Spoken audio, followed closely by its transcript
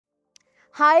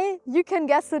Hi, you can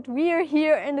guess it, we are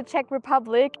here in the Czech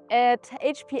Republic at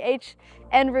HPH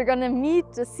and we're gonna meet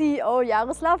the CEO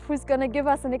Jaroslav, who's gonna give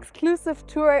us an exclusive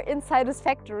tour inside his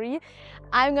factory.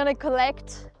 I'm gonna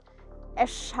collect a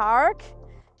shark,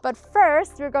 but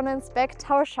first we're gonna inspect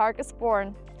how a shark is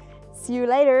born. See you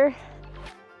later!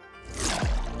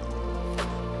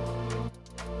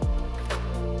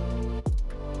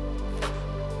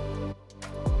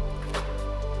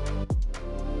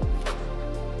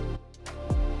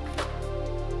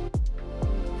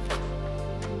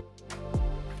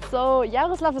 So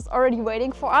Jaroslav is already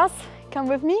waiting for us. Come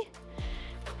with me.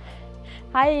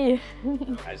 Hi.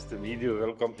 Nice to meet you.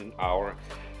 Welcome in our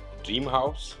dream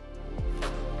house.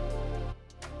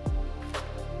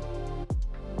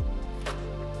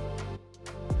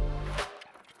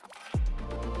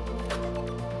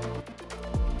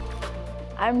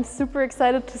 I'm super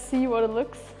excited to see what it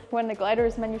looks when the glider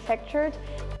is manufactured.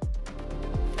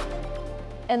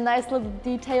 A nice little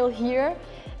detail here.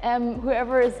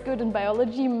 Whoever is good in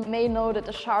biology may know that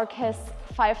a shark has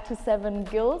 5 to 7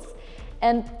 gills,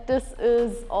 and this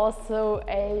is also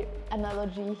an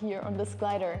analogy here on this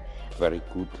glider. Very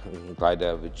good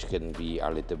glider, which can be a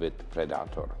little bit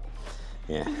predator.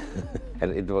 Yeah.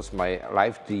 And it was my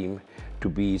life dream to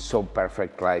be so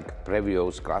perfect like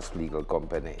previous glass legal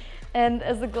company. And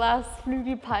as a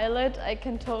𝗗𝗶𝘀𝗰𝗶𝗹 pilot, I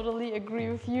can totally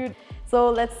agree with you. So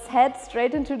let's head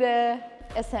straight into the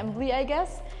assembly, I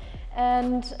guess,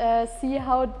 and see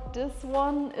how this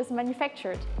one is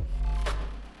manufactured.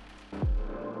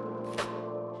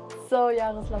 So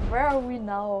Jaroslav, where are we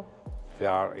now? We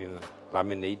are in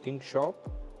laminating shop,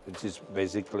 which is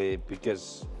basically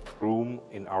biggest room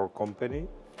in our company.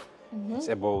 It's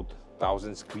about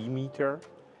 1,000 square meters,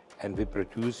 and we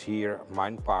produce here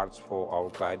main parts for our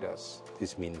gliders.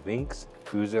 This means wings,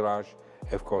 fuselage,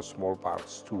 of course small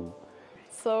parts too.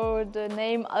 So the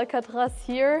name Alcatraz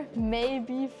here may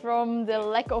be from the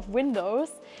lack of windows,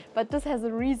 but this has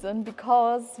a reason,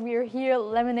 because we're here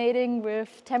laminating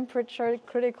with temperature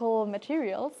critical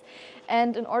materials,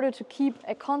 and in order to keep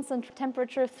a constant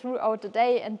temperature throughout the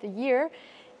day and the year,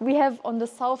 we have on the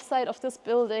south side of this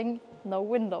building no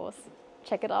windows.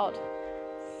 Check it out.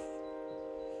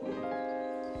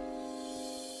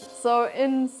 So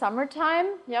in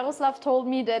summertime, Jaroslav told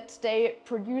me that they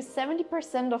produce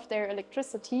 70% of their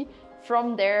electricity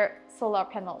from their solar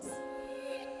panels.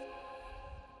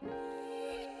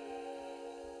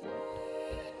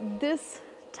 This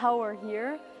tower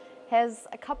here has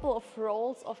a couple of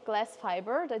rolls of glass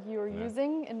fiber that you're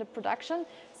using in the production.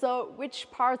 So which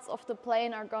parts of the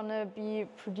plane are gonna be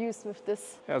produced with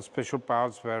this? Special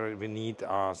parts where we need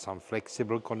some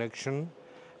flexible connection,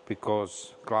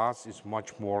 because glass is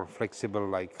much more flexible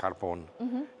like carbon.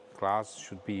 Glass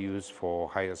should be used for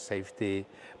higher safety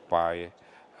by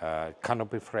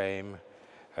canopy frame,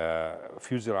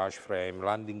 fuselage frame,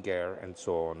 landing gear, and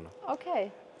so on.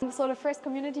 Okay. So the first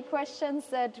community questions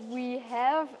that we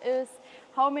have is,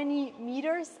 how many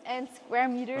meters and square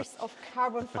meters of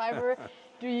carbon fiber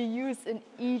do you use in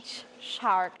each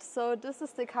shark? So this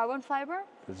is the carbon fiber?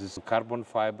 This is carbon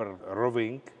fiber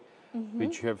roving,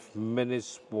 which have many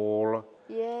small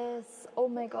oh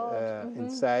my God.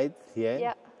 inside.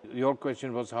 Yeah. Your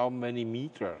question was how many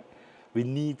meters? We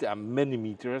need many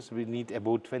meters. We need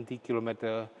about 20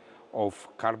 kilometers of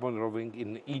carbon roving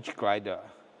in each glider.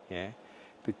 Yeah.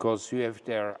 Because you have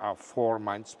there 4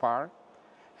 main spar,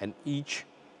 and each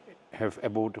have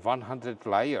about 100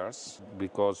 layers,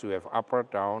 because you have upper,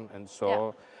 down, and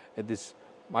so it is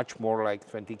much more like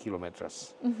 20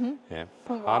 kilometers. Yeah.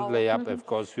 Wow. Hand layup, of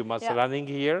course, you must running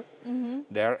here,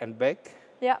 there and back.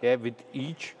 Yeah, with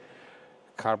each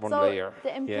carbon layer. So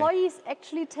the employees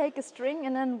actually take a string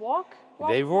and then walk?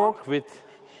 They walk with.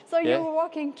 So you're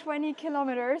walking 20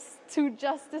 kilometers to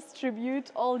just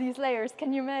distribute all these layers.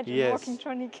 Can you imagine walking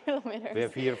 20 kilometers? We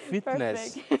have here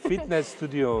fitness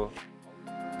studio.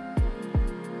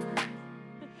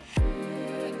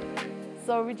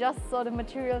 So we just saw the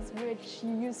materials which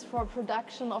you use for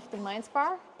production of the main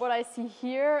spar. What I see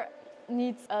here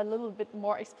needs a little bit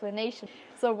more explanation.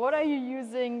 So what are you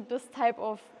using this type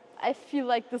of, I feel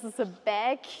like this is a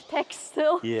bag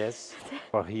textile. Yes.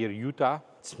 For here, Utah,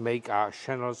 it's make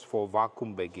channels for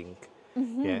vacuum bagging.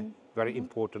 Yeah, very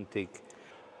important thing.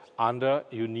 Under,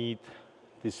 you need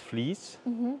this fleece,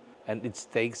 and it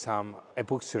takes some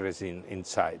epoxy resin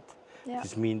inside.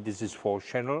 This means this is for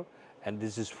channel, and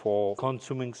this is for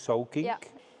consuming soaking.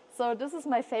 So this is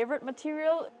my favorite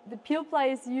material. The peel ply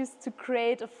is used to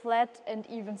create a flat and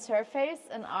even surface,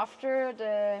 and after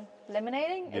the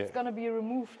laminating, it's going to be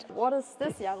removed. What is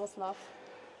this, Jaroslav?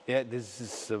 Yeah, this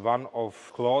is one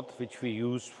of cloth which we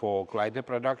use for glider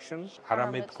production,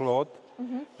 aramid cloth,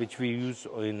 which we use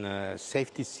in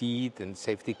safety seat and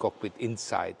safety cockpit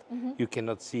inside. You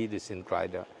cannot see this in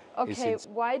glider. Okay,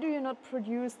 why do you not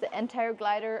produce the entire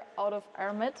glider out of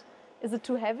aramid? Is it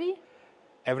too heavy?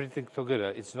 Everything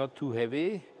together. It's not too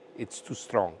heavy, it's too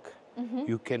strong.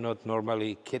 You cannot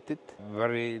normally kit it.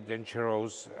 Very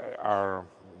dangerous are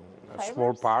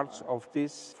small parts of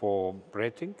this for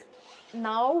breathing.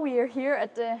 Now we are here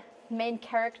at the main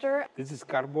character. This is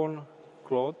carbon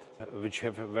cloth, which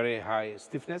have a very high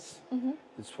stiffness.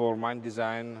 It's for mine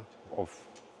design of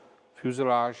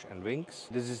fuselage and wings.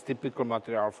 This is typical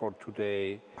material for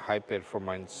today high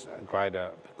performance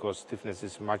glider because stiffness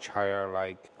is much higher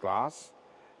like glass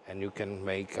and you can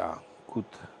make good,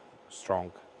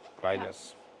 strong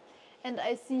gliders. Yeah. And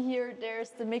I see here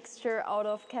there's the mixture out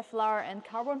of Kevlar and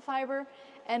carbon fiber.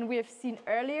 And we have seen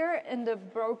earlier in the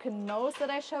broken nose that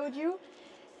I showed you,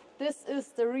 this is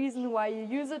the reason why you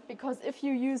use it, because if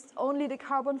you used only the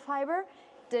carbon fiber,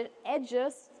 the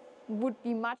edges would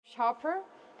be much sharper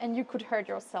and you could hurt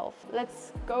yourself.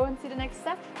 Let's go and see the next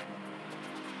step.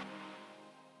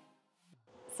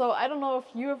 So I don't know if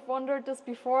you have wondered this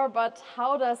before, but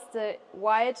how does the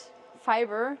white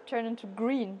fiber turn into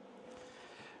green?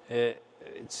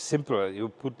 It's simple. You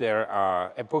put there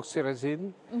epoxy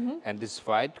resin, and this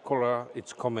white color,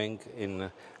 it's coming in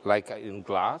like in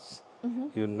glass.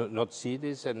 You not see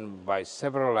this, and by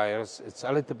several layers, it's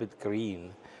a little bit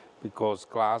green, because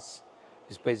glass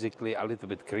is basically a little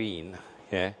bit green.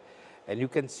 Yeah, and you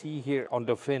can see here on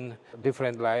the fin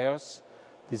different layers.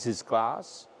 This is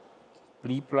glass.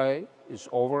 Play is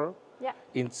over. Yeah.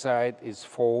 Inside is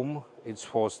foam. It's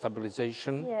for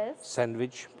stabilization. Yes.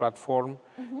 Sandwich platform.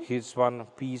 Here's one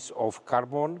piece of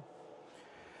carbon.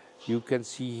 You can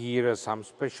see here some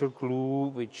special glue,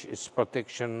 which is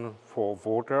protection for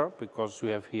water, because we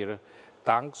have here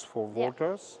tanks for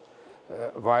waters.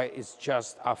 Why it's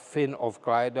just a fin of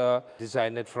glider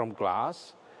designed from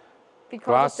glass?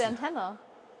 Because of the antenna,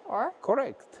 or?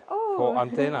 Correct. Oh. For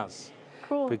antennas.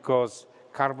 Cool. Because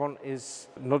carbon is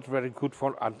not very good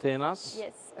for antennas.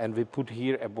 Yes. And we put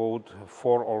here about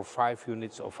 4 or 5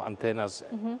 units of antennas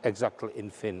exactly in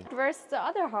fin. Where's the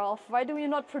other half? Why do you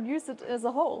not produce it as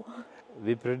a whole?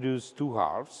 We produce 2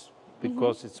 halves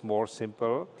because it's more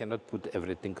simple. Cannot put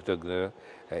everything together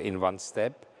in one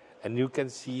step. And you can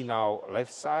see now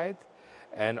left side,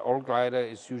 and all glider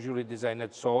is usually designed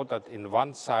so that in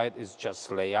one side is just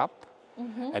layup.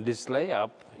 And this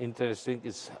layup, interesting,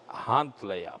 is hand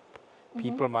layup.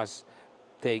 People must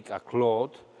take a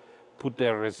cloth, put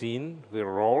their resin with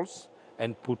rolls,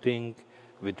 and putting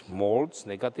with molds,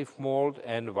 negative mold,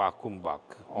 and vacuum bag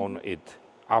on it.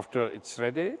 After it's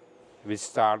ready, we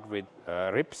start with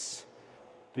ribs.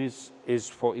 This is,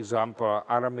 for example,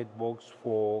 aramid box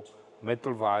for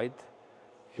metal white.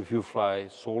 If you fly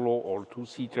solo or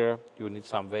 2-seater, you need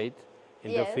some weight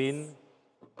in the fin.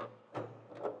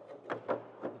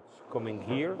 It's coming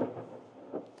here.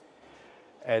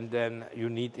 And then you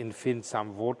need in fin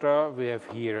some water. We have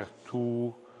here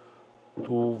two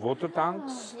water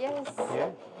tanks. Yes. Yeah.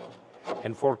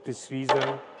 And for this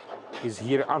reason is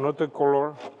here another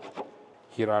color.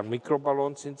 Here are micro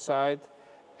balloons inside,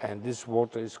 and this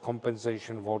water is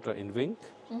compensation water in wing.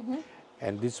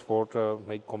 And this water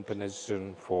make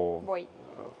compensation for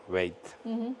weight,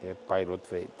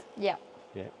 pilot weight. Yeah.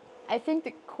 Yeah. I think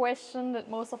the question that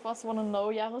most of us want to know,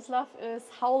 Jaroslav, is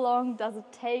how long does it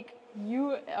take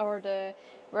you or the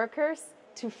workers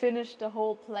to finish the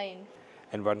whole plane?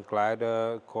 And one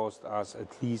glider cost us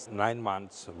at least 9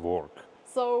 months work.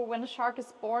 So when a shark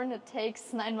is born, it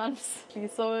takes 9 months.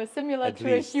 So similar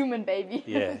to a human baby.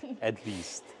 Yeah, at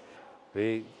least.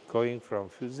 We're going from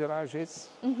fuselages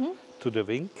to the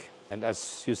wing. And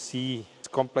as you see, it's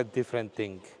a complete different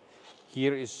thing.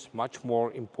 Here is much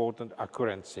more important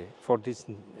accuracy. For this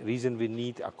reason, we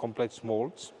need a complex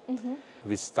molds.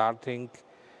 We're starting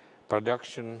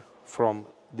production from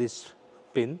this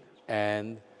pin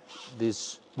and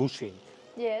this bushing.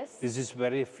 Yes. This is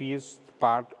very fierce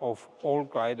part of all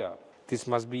glider. This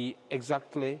must be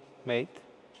exactly made,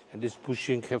 and this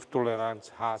bushing have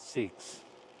tolerance H6.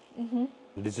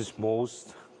 This is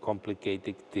most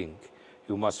complicated thing.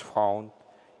 You must find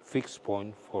fixed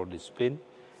point for this pin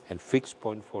and fixed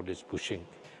point for this bushing.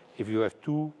 If you have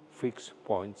 2 fixed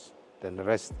points, then the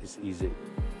rest is easy.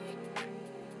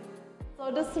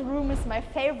 So this room is my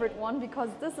favorite one because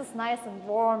this is nice and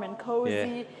warm and cozy.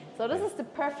 Yeah. So this is the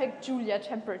perfect Julia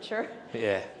temperature.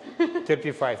 Yeah,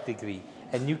 35 degrees.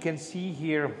 And you can see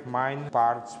here mine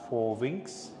parts for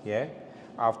wings, yeah,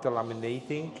 after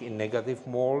laminating in negative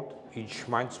mold. Each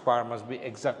mind spar must be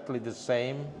exactly the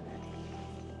same.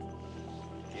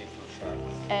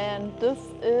 And this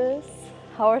is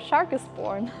how a shark is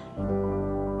born.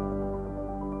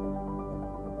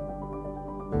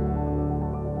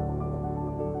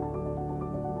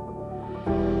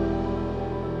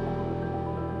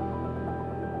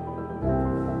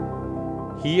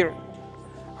 Here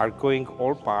are going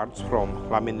all parts from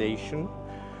lamination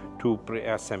to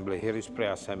pre-assembly. Here is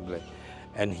pre-assembly.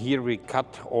 And here we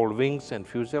cut all wings and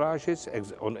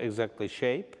fuselages on exactly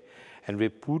shape. And we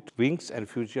put wings and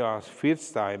fuselage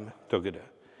first time together.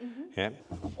 Yeah.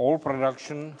 All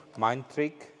production mind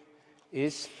trick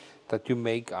is that you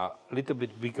make a little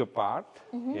bit bigger part,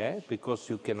 yeah, because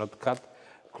you cannot cut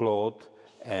cloth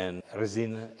and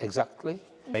resin exactly.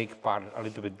 Make part a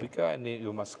little bit bigger, and then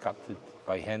you must cut it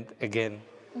by hand again.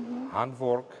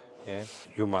 Handwork. Yeah.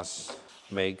 You must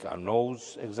make a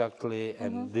nose exactly,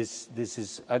 and this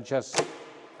is just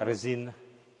resin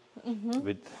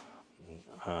with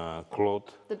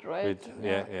cloth. The dried,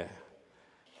 yeah.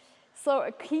 So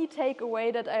a key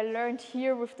takeaway that I learned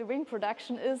here with the wing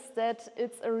production is that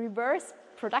it's a reverse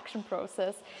production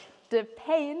process. The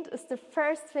paint is the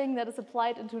first thing that is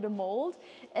applied into the mold,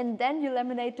 and then you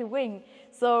laminate the wing.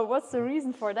 So what's the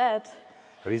reason for that?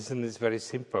 Reason is very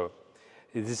simple.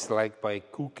 It is like by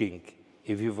cooking.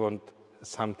 If you want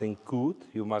something good,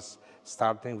 you must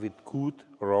starting with good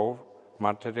raw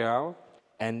material,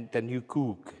 and then you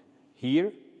cook.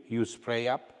 Here you spray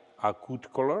up a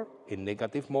good color in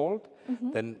negative mold,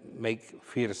 then make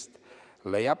first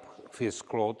layup. First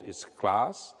cloth is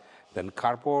glass, then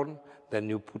carbon. Then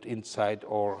you put inside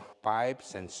all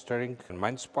pipes and string and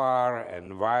mind spar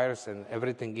and wires and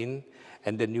everything in,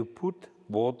 and then you put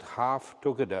both half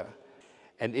together.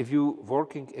 And if you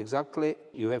working exactly,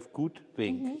 you have good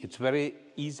wing. It's very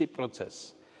easy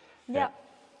process. Yeah,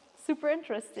 super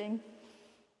interesting.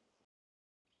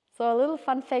 So a little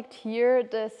fun fact here,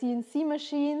 the CNC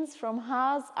machines from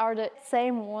Haas are the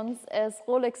same ones as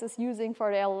Rolex is using for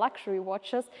their luxury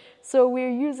watches. So we're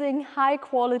using high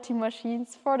quality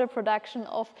machines for the production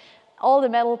of all the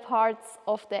metal parts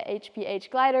of the HPH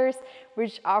gliders,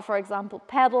 which are, for example,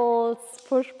 pedals,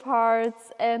 push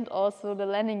parts, and also the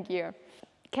landing gear.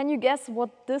 Can you guess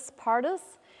what this part is?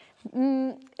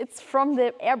 It's from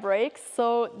the air brakes,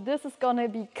 so this is gonna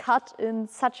be cut in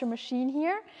such a machine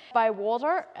here by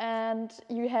water, and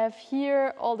you have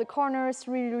here all the corners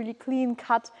really clean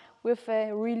cut with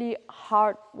a really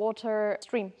hard water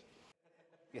stream.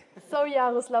 So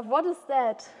Jaroslav, what is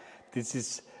that? This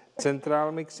is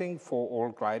central mixing for all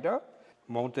glider,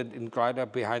 mounted in glider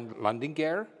behind landing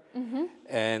gear.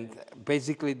 And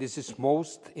basically this is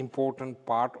most important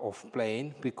part of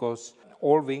plane because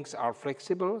all wings are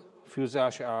flexible,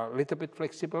 fuselage are a little bit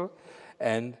flexible,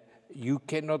 and you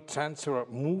cannot transfer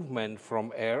movement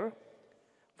from air,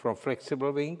 from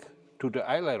flexible wing to the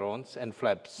ailerons and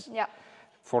flaps. Yeah.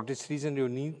 For this reason you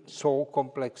need so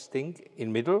complex thing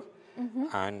in middle.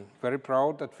 I'm very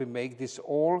proud that we make this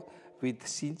all with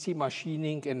CNC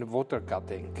machining and water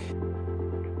cutting.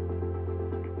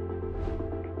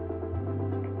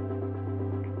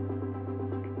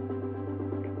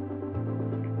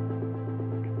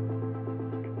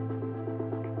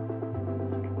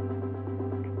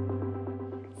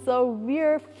 So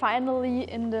we're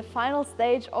finally in the final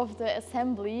stage of the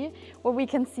assembly. What we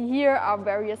can see here are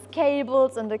various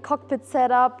cables and the cockpit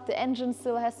setup. The engine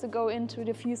still has to go into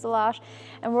the fuselage.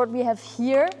 And what we have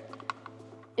here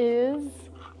is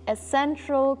a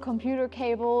central computer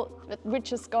cable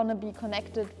which is going to be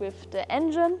connected with the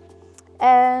engine.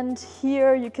 And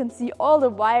here you can see all the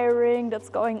wiring that's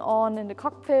going on in the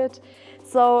cockpit.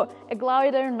 So a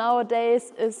glider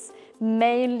nowadays is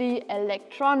mainly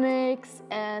electronics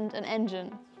and an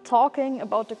engine. Talking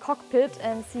about the cockpit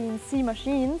and CNC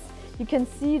machines, you can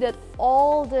see that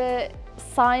all the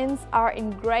signs are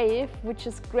engraved, which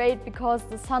is great because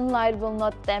the sunlight will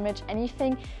not damage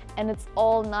anything, and it's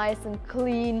all nice and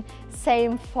clean,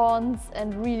 same fonts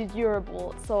and really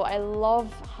durable. So I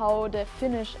love how the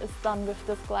finish is done with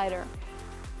this glider.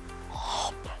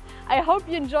 I hope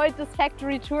you enjoyed this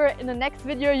factory tour. In the next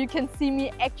video you can see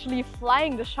me actually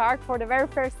flying the shark for the very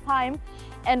first time,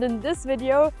 and in this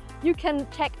video you can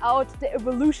check out the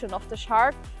evolution of the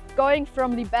shark, going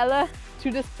from libelle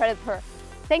to this predator.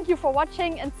 Thank you for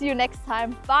watching and see you next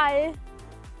time. Bye!